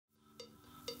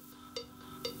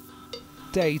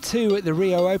Day 2 at the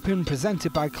Rio Open,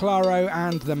 presented by Claro,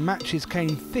 and the matches came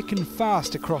thick and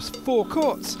fast across 4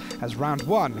 courts as round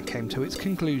 1 came to its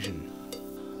conclusion.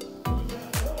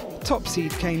 Top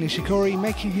seed Kei Nishikori,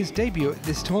 making his debut at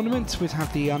this tournament, would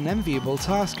have the unenviable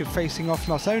task of facing off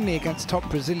not only against top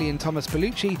Brazilian Thomaz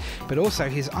Bellucci, but also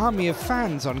his army of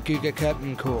fans on Guga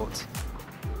Curtain Court.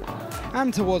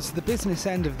 And towards the business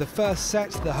end of the first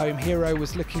set, the home hero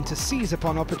was looking to seize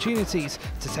upon opportunities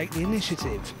to take the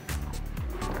initiative.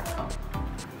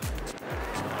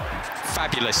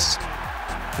 Fabulous,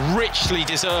 richly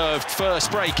deserved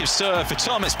first break of serve for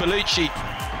Thomaz Bellucci.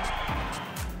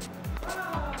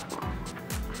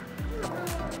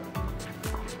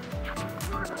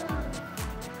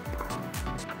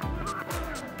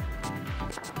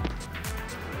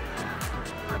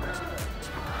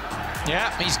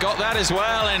 Yeah, he's got that as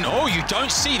well, and oh, you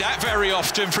don't see that very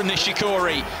often from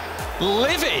Nishikori.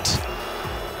 Livid.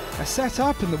 A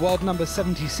set-up and the world number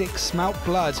 76 smelt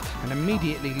blood and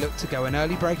immediately looked to go an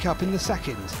early break-up in the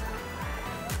second.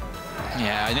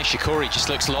 Yeah, Nishikori just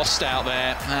looks lost out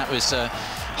there. That was a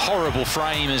horrible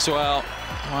frame as well.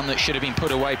 One that should have been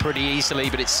put away pretty easily,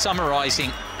 but it's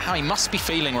summarising how he must be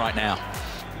feeling right now.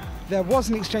 There was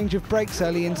an exchange of breaks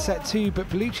early in set 2, but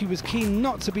Bellucci was keen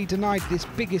not to be denied this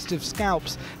biggest of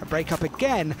scalps. A break-up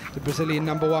again, the Brazilian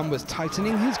number 1 was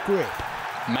tightening his grip.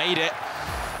 Made it.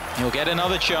 He'll get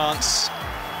another chance.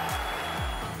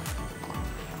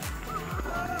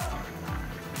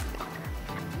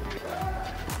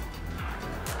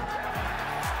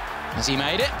 Has he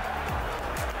made it?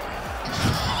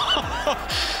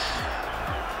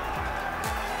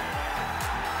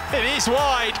 It is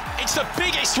wide. It's the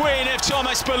biggest win of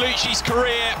Thomaz Bellucci's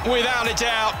career, without a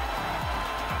doubt.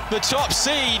 The top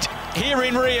seed here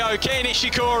in Rio, Kei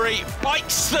Nishikori,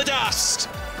 bites the dust.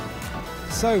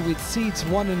 So with seeds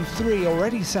 1 and 3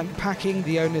 already sent packing,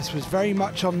 the onus was very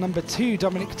much on number 2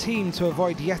 Dominic Thiem to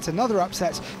avoid yet another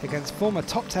upset against former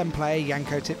top 10 player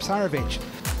Janko Tipsarevic.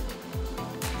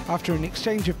 After an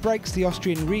exchange of breaks, the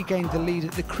Austrian regained the lead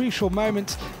at the crucial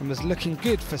moment and was looking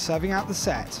good for serving out the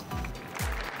set.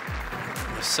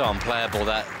 So unplayable,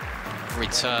 that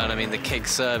return. I mean, the kick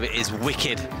serve is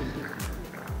wicked.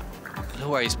 Look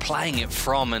where he's playing it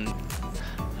from, and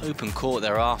open court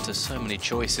thereafter, so many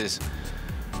choices.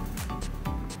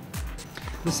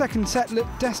 The second set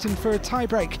looked destined for a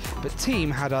tie-break, but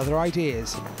Thiem had other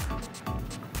ideas.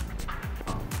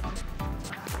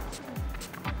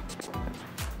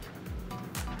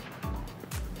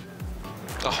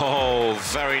 Oh,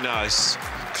 very nice.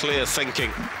 Clear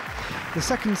thinking. The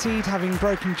second seed, having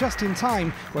broken just in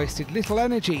time, wasted little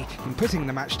energy in putting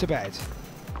the match to bed.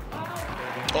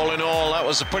 All in all, that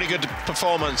was a pretty good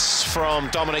performance from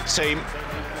Dominic Thiem.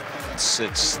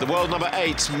 It's the world number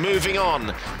 8 moving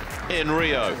on in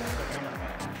Rio.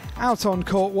 Out on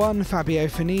court 1, Fabio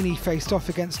Fognini faced off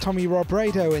against Tommy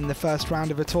Robredo in the first round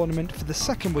of a tournament for the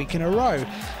second week in a row.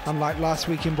 Unlike last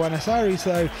week in Buenos Aires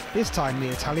though, this time the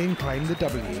Italian claimed the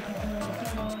W.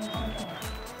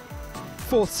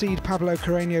 Fourth seed Pablo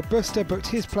Carreño Busta booked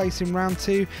his place in round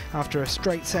 2 after a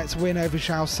straight sets win over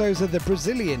Joao Sousa, the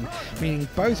Brazilian, meaning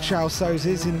both Joao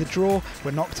Sousas in the draw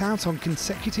were knocked out on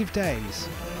consecutive days.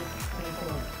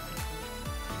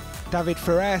 David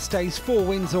Ferrer stays 4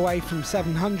 wins away from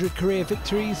 700 career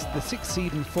victories. The 6th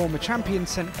seed and former champion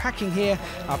sent packing here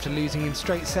after losing in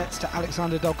straight sets to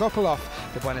Alexandr Dolgopolov,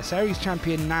 the Buenos Aires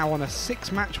champion now on a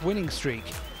 6-match winning streak.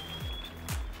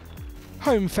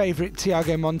 Home favourite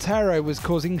Thiago Monteiro was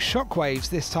causing shockwaves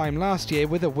this time last year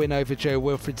with a win over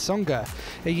Jo-Wilfried Tsonga.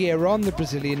 A year on, the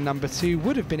Brazilian number 2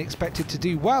 would have been expected to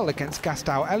do well against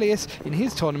Gastão Elias in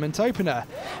his tournament opener.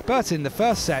 But in the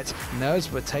first set,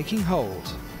 nerves were taking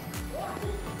hold.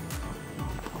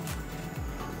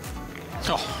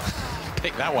 Oh,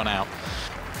 pick that one out.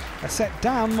 A set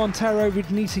down, Monteiro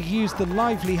would need to use the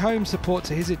lively home support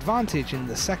to his advantage in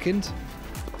the second.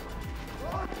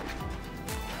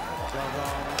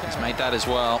 He's made that as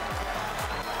well.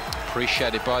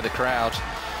 Appreciated by the crowd.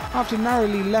 After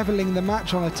narrowly levelling the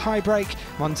match on a tie-break,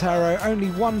 Monteiro,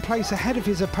 only 1 place ahead of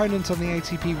his opponent on the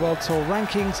ATP World Tour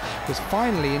rankings, was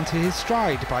finally into his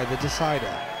stride by the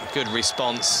decider. Good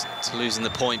response to losing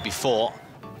the point before.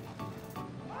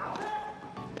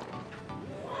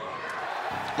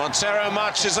 Monteiro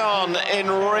marches on in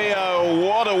Rio.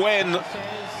 What a win.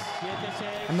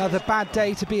 Another bad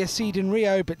day to be a seed in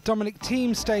Rio, but Dominic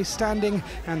Thiem stays standing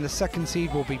and the second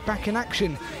seed will be back in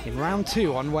action in round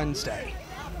 2 on Wednesday.